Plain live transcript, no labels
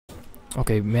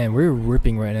Okay, man, we're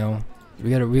ripping right now. We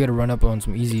gotta run up on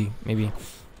some easy, maybe.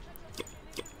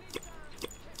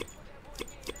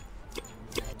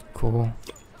 Cool.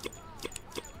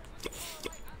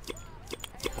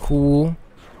 Cool.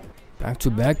 Back to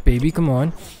back, baby. Come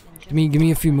on. Give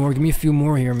me a few more. Give me a few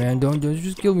more here, man. Don't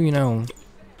just kill me now.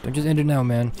 Don't just end it now,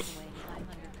 man.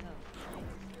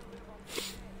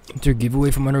 Enter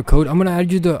giveaway from under code. I'm gonna add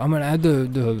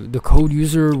the code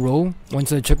user role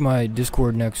once I check my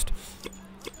Discord next.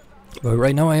 But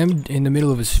right now I am in the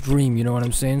middle of a stream, you know what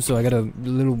I'm saying? So I gotta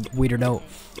little wait it out.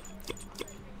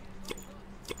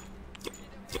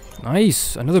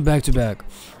 Nice, another back to back.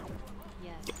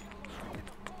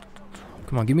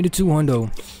 Come on, give me the 200.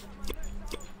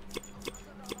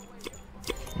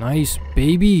 Nice,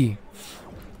 baby.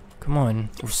 Come on,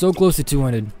 we're so close to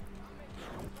 200.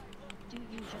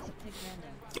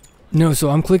 No, so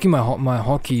I'm clicking my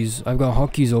hotkeys. I've got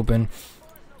hotkeys open.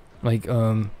 Like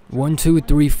 1, 2,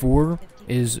 3, 4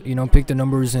 is, you know, pick the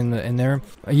numbers in there.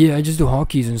 Yeah, I just do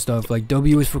hotkeys and stuff. Like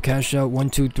W is for cash out. 1,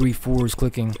 2, 3, 4 is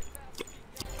clicking.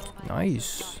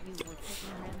 Nice.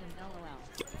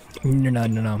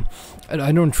 No.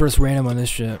 I don't trust random on this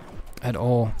shit at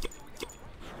all.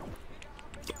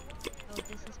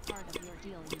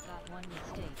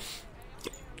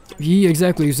 Yeah,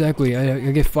 exactly. I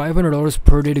get $500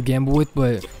 per day to gamble with,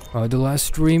 but the last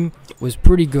stream was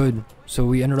pretty good. So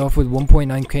we ended off with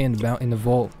 1.9k in the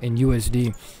vault in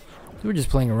USD. So we're just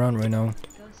playing around right now.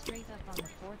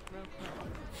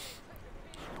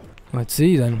 Let's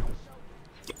see then.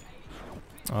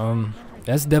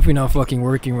 That's definitely not fucking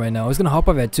working right now. I was gonna hop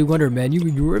off at 200, man.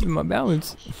 You're ripping my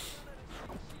balance.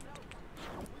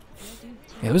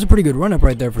 Yeah, it was a pretty good run up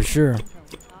right there for sure.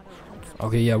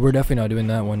 Okay, yeah, we're definitely not doing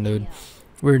that one, dude.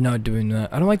 We're not doing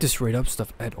that. I don't like the straight up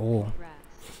stuff at all.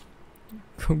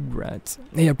 Congrats.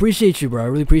 Hey, I appreciate you, bro. I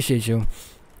really appreciate you.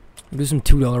 We'll do some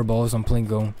 $2 balls on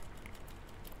Plinko.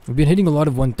 We've been hitting a lot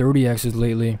of 130x's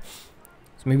lately.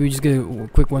 So maybe we just get a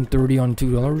quick 130 on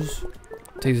 $2.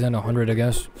 Takes down 100, I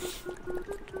guess.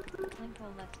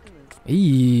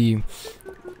 Hey.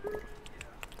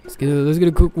 Let's get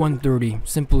a quick 130.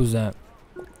 Simple as that.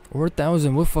 Or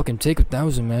 1,000. We'll fucking take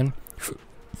 1,000, man.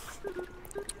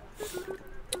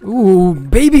 Ooh,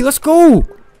 baby, let's go.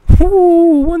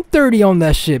 Ooh, 130 on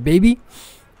that shit, baby.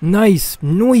 Nice.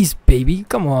 Noise, baby.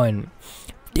 Come on.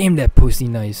 Damn, that pussy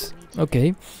nice.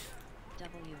 Okay.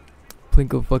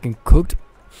 Plinko fucking cooked.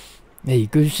 Hey,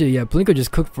 good shit. Yeah, Plinko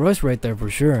just cooked for us right there for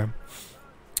sure.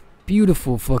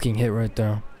 Beautiful fucking hit right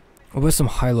there. What about some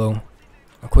high-low?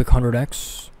 A quick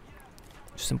 100x.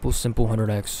 Simple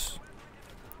 100x.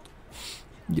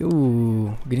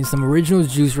 Yo, getting some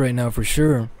originals juice right now for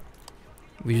sure.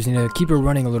 We just need to keep it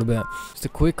running a little bit. Just a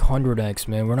quick 100x,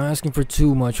 man. We're not asking for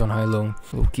too much on high-low.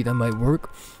 Okay, that might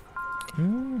work.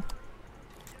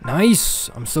 Nice.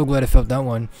 I'm so glad I felt that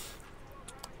one.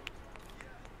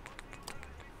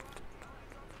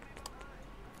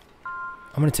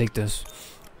 I'm gonna take this.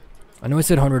 I know I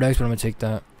said 100x, but I'm gonna take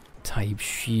that. Type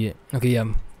shit. Okay, yeah.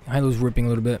 High-low's ripping a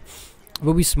little bit.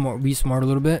 But we smart a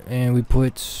little bit, and we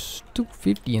put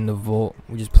 250 in the vault.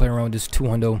 We just play around with this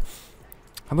 200.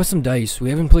 How about some dice? We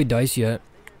haven't played dice yet.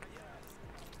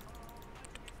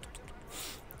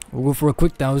 We'll go for a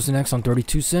quick 1000x on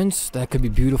 32 cents. That could be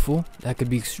beautiful. That could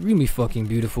be extremely fucking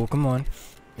beautiful. Come on.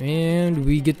 And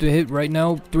we get the hit right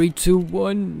now. 3, 2,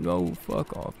 1. No,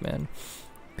 fuck off, man.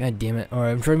 God damn it.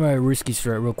 Alright, I'm trying my risky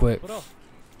strat real quick.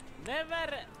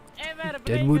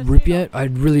 Deadwood rip yet? I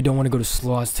really don't want to go to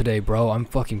slots today, bro. I'm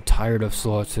fucking tired of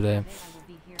slots today.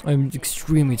 I'm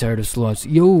extremely tired of slots.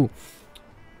 Yo,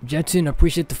 Jetson,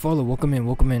 appreciate the follow. Welcome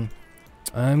in.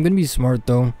 I'm gonna be smart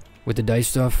though with the dice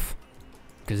stuff,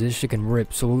 because this shit can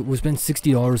rip. So we'll spend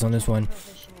 $60 on this one.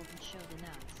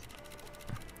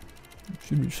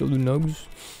 Should we show the nugs?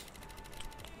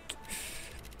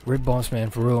 Rip boss man,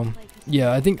 for real.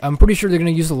 Yeah, I'm pretty sure they're gonna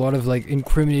use a lot of like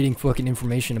incriminating fucking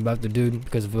information about the dude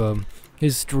because of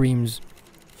his streams.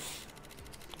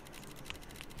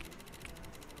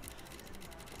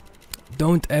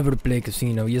 Don't ever play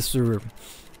casino. Yes sir.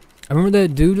 I remember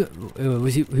that dude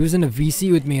he was in a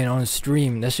VC with me and on a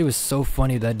stream. That shit was so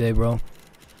funny that day, bro.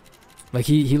 Like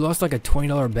he lost like a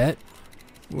 $20 bet.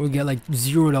 We'll get like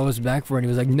 $0 back for it. And he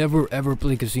was like, never ever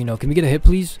play casino. Can we get a hit,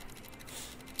 please?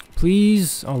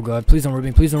 Please. Oh god, please don't rip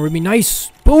me. Please don't rip me.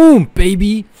 Nice. Boom,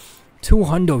 baby.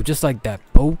 200 just like that,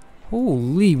 bro.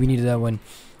 Holy, we needed that one.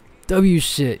 W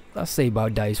shit. What I say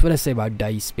about dice? What I say about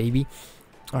dice, baby?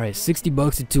 Alright,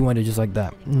 $60 to 200 just like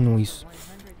that. Nice.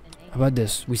 How about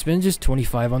this? We spend just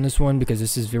 25 on this one because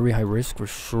this is very high risk for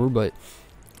sure, but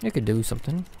it could do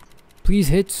something. Please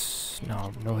hits.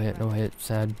 No hit.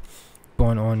 Sad.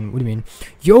 on. What do you mean?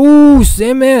 Yo,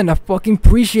 Sam, man, I fucking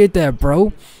appreciate that,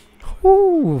 bro.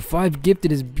 Ooh, 5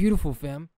 gifted is beautiful, fam.